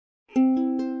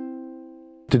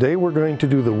Today we're going to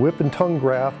do the whip and tongue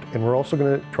graft, and we're also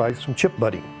going to try some chip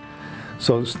budding.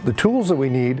 So the tools that we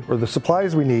need, or the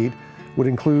supplies we need, would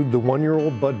include the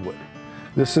 1-year-old budwood.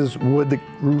 This is wood that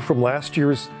grew from last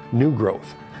year's new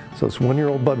growth. So it's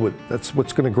 1-year-old budwood. That's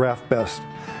what's going to graft best,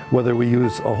 whether we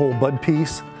use a whole bud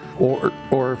piece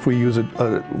or if we use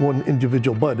one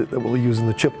individual bud that we'll use in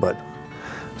the chip bud.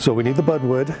 So we need the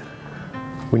budwood.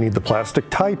 We need the plastic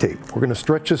tie tape. We're going to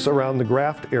stretch this around the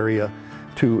graft area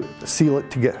to seal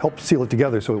it, help seal it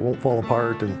together so it won't fall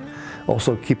apart and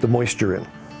also keep the moisture in.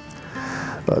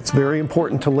 It's very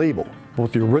important to label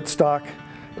both your rootstock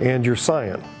and your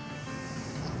Scion.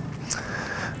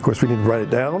 Of course, we need to write it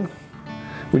down.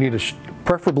 We need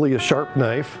preferably a sharp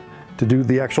knife to do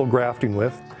the actual grafting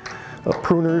with,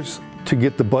 pruners to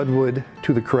get the budwood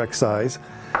to the correct size,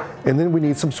 and then we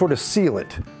need some sort of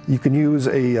sealant. You can use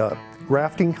a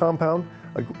grafting compound,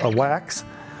 a wax,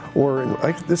 or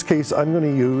in this case I'm going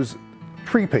to use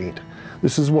tree paint.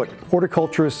 This is what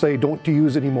horticulturists say don't to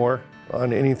use anymore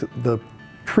on any of the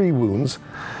tree wounds,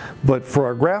 but for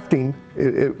our grafting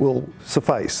it will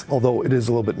suffice, although it is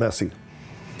a little bit messy.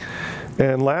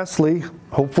 And lastly,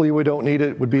 hopefully we don't need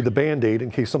it, would be the Band-Aid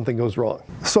in case something goes wrong.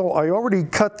 So I already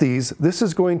cut these. This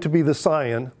is going to be the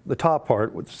Scion, the top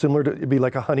part, which is similar to, it'd be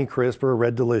like a Honeycrisp or a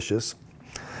Red Delicious.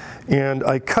 And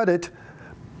I cut it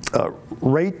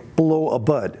right below a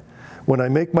bud. When I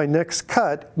make my next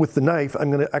cut with the knife, I'm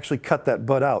going to actually cut that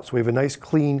bud out so we have a nice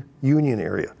clean union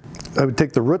area. I would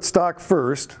take the rootstock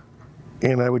first,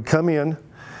 and I would come in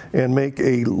and make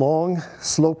a long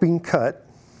sloping cut,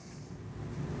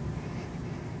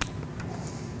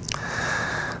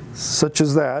 such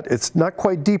as that. It's not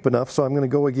quite deep enough, so I'm going to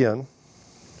go again.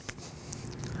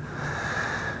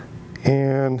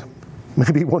 And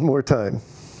maybe one more time.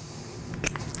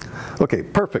 Okay,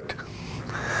 perfect.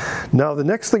 Now the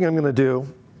next thing I'm going to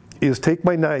do is take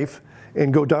my knife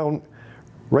and go down,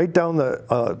 right down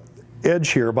the edge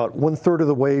here, about 1/3 of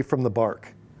the way from the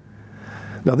bark.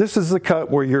 Now this is the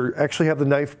cut where you actually have the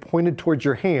knife pointed towards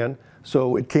your hand,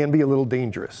 so it can be a little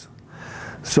dangerous.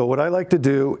 So what I like to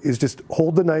do is just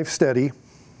hold the knife steady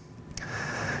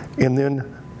and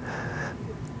then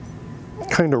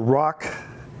kind of rock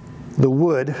the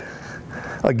wood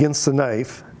against the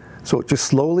knife so it just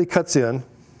slowly cuts in.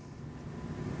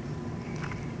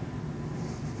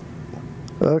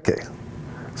 Okay,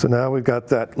 so now we've got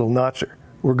that little notcher.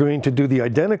 We're going to do the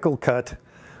identical cut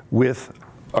with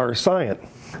our Scion.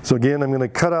 So again, I'm going to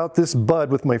cut out this bud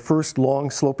with my first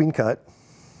long sloping cut.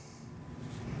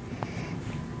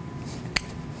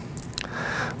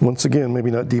 Once again,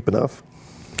 maybe not deep enough.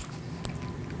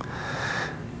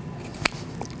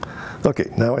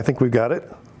 Okay, now I think we've got it.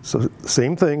 So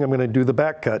same thing, I'm going to do the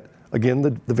back cut. Again,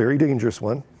 the very dangerous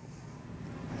one.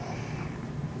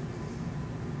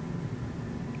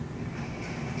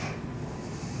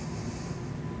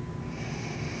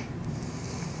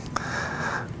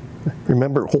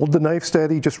 Remember, hold the knife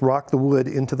steady, just rock the wood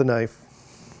into the knife.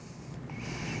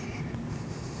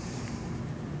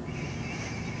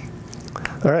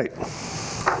 All right,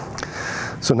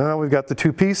 so now we've got the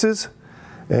two pieces,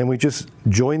 and we just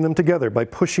join them together by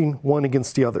pushing one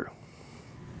against the other.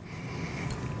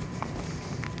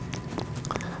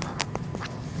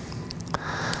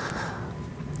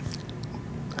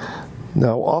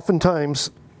 Now,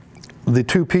 oftentimes, the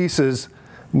two pieces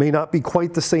may not be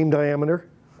quite the same diameter.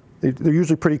 They're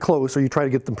usually pretty close, or you try to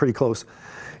get them pretty close.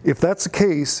 If that's the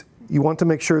case, you want to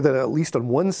make sure that at least on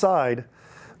one side,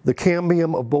 the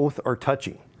cambium of both are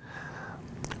touching.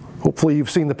 Hopefully you've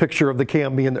seen the picture of the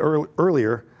cambium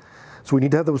earlier. So we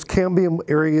need to have those cambium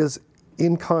areas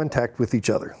in contact with each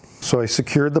other. So I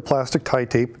secured the plastic tie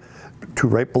tape to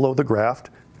right below the graft,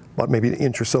 about maybe an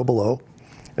inch or so below.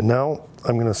 And now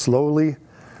I'm going to slowly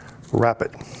wrap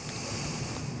it.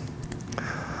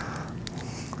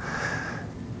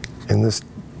 And this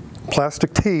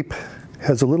plastic tape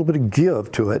has a little bit of give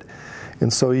to it,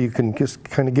 and so you can just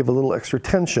kind of give a little extra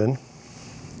tension.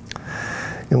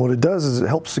 And what it does is it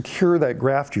helps secure that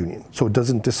graft union so it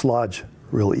doesn't dislodge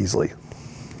real easily.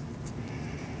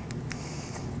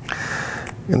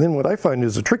 And then what I find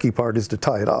is the tricky part is to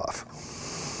tie it off.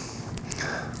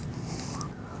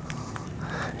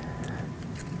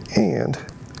 And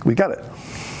we got it.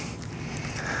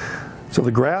 So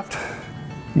the graft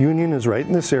union is right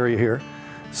in this area here.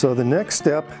 So the next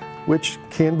step, which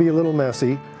can be a little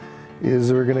messy,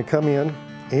 is we're going to come in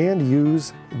and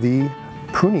use the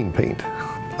pruning paint.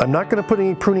 I'm not going to put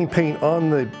any pruning paint on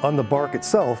the bark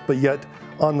itself, but yet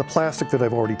on the plastic that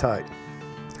I've already tied.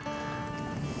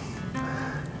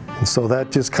 And so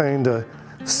that just kind of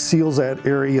seals that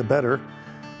area better,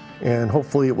 and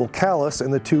hopefully it will callus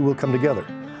and the two will come together.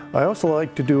 I also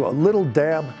like to do a little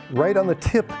dab right on the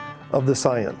tip of the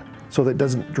Scion so that it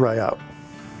doesn't dry out.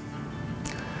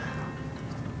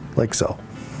 Like so.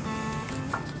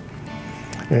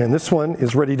 And this one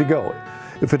is ready to go.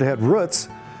 If it had roots,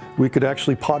 we could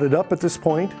actually pot it up at this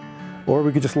point, or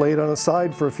we could just lay it on the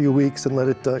side for a few weeks and let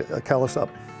it callus up.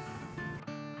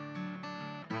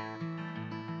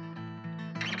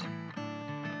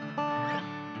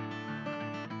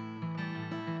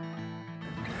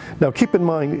 Now keep in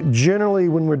mind, generally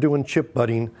when we're doing chip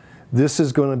budding, this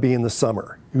is going to be in the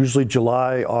summer, usually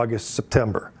July, August,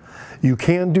 September. You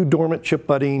can do dormant chip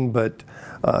budding, but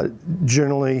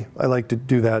generally I like to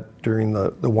do that during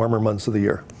the warmer months of the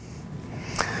year.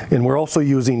 And we're also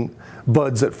using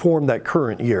buds that formed that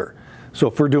current year. So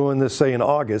if we're doing this, say in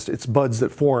August, it's buds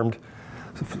that formed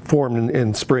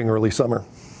in spring, early summer.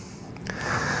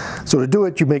 So to do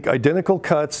it, you make identical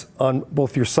cuts on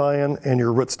both your Scion and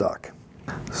your rootstock.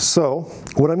 So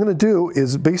what I'm going to do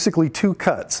is basically two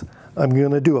cuts. I'm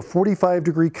going to do a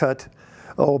 45-degree cut,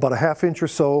 about a ½ inch or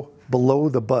so below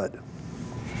the bud.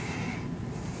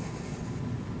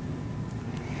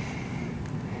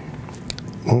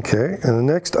 Okay, and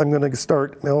next I'm going to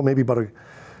start, maybe about a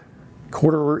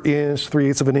 1/4 inch,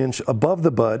 3/8 of an inch above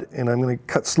the bud, and I'm going to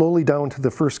cut slowly down to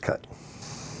the first cut.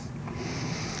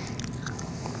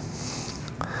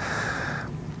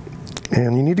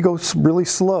 And you need to go really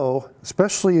slow,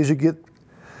 especially as you get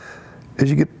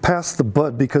past the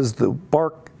bud, because the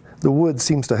bark, the wood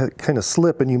seems to kind of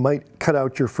slip and you might cut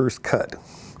out your first cut.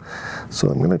 So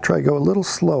I'm going to try to go a little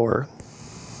slower.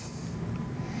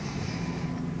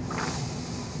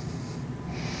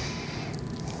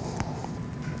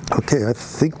 Okay, I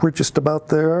think we're just about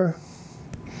there.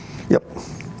 Yep.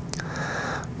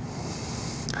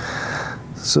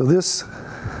 So this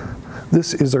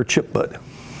is our chip bud.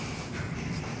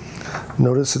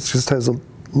 Notice it just has a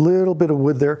little bit of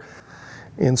wood there.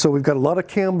 And so we've got a lot of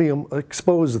cambium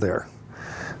exposed there.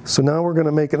 So now we're going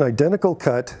to make an identical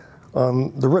cut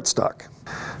on the rootstock.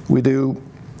 We do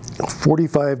a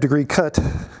 45-degree cut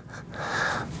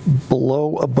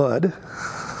below a bud.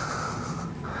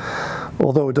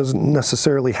 Although it doesn't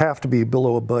necessarily have to be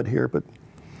below a bud here, but.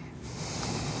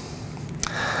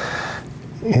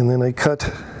 And then I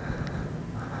cut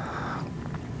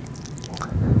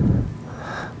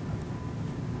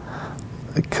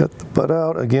the bud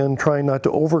out, again trying not to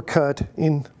overcut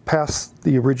in past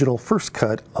the original first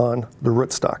cut on the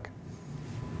rootstock.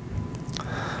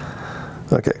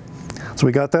 Okay, so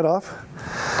we got that off.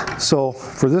 So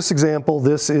for this example,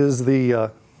 this is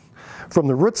from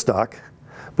the rootstock,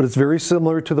 but it's very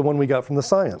similar to the one we got from the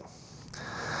Scion.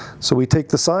 So we take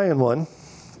the Scion one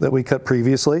that we cut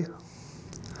previously,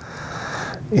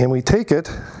 and we take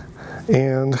it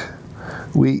and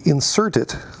we insert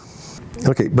it.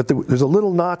 Okay, but there's a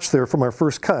little notch there from our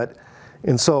first cut,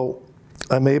 and so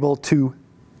I'm able to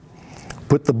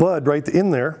put the bud right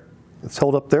in there. It's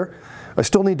held up there. I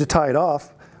still need to tie it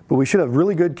off, but we should have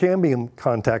really good cambium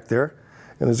contact there,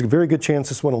 and there's a very good chance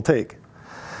this one will take.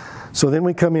 So then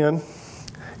we come in,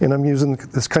 and I'm using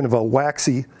this kind of a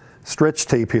waxy stretch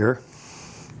tape here,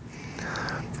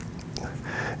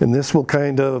 and this will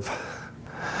kind of,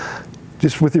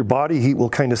 just with your body heat, will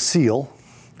kind of seal.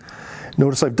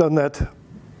 Notice I've done that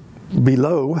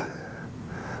below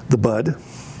the bud,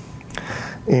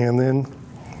 and then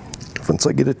once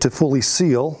I get it to fully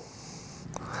seal,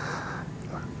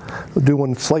 I'll do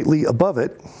one slightly above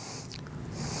it.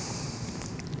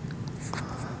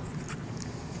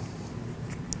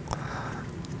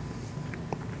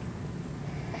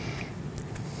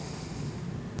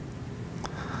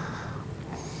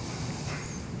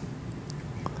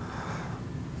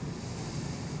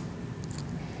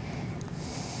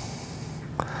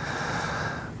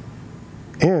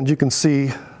 And you can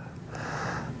see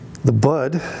the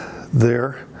bud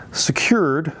there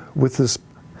secured with this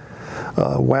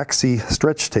waxy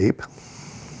stretch tape.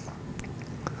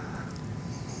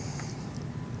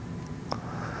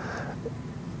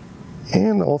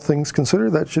 And all things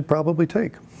considered, that should probably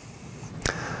take.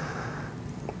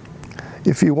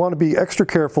 If you want to be extra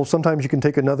careful, sometimes you can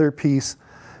take another piece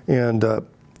and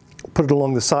put it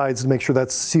along the sides to make sure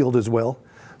that's sealed as well.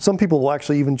 Some people will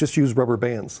actually even just use rubber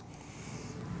bands.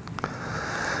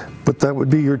 But that would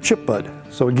be your chip bud.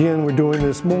 So again, we're doing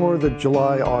this more the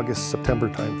July, August, September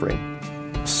time frame.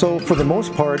 So for the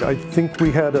most part, I think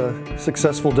we had a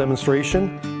successful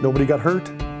demonstration. Nobody got hurt.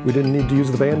 We didn't need to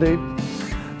use the Band-Aid.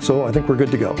 So I think we're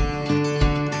good to go.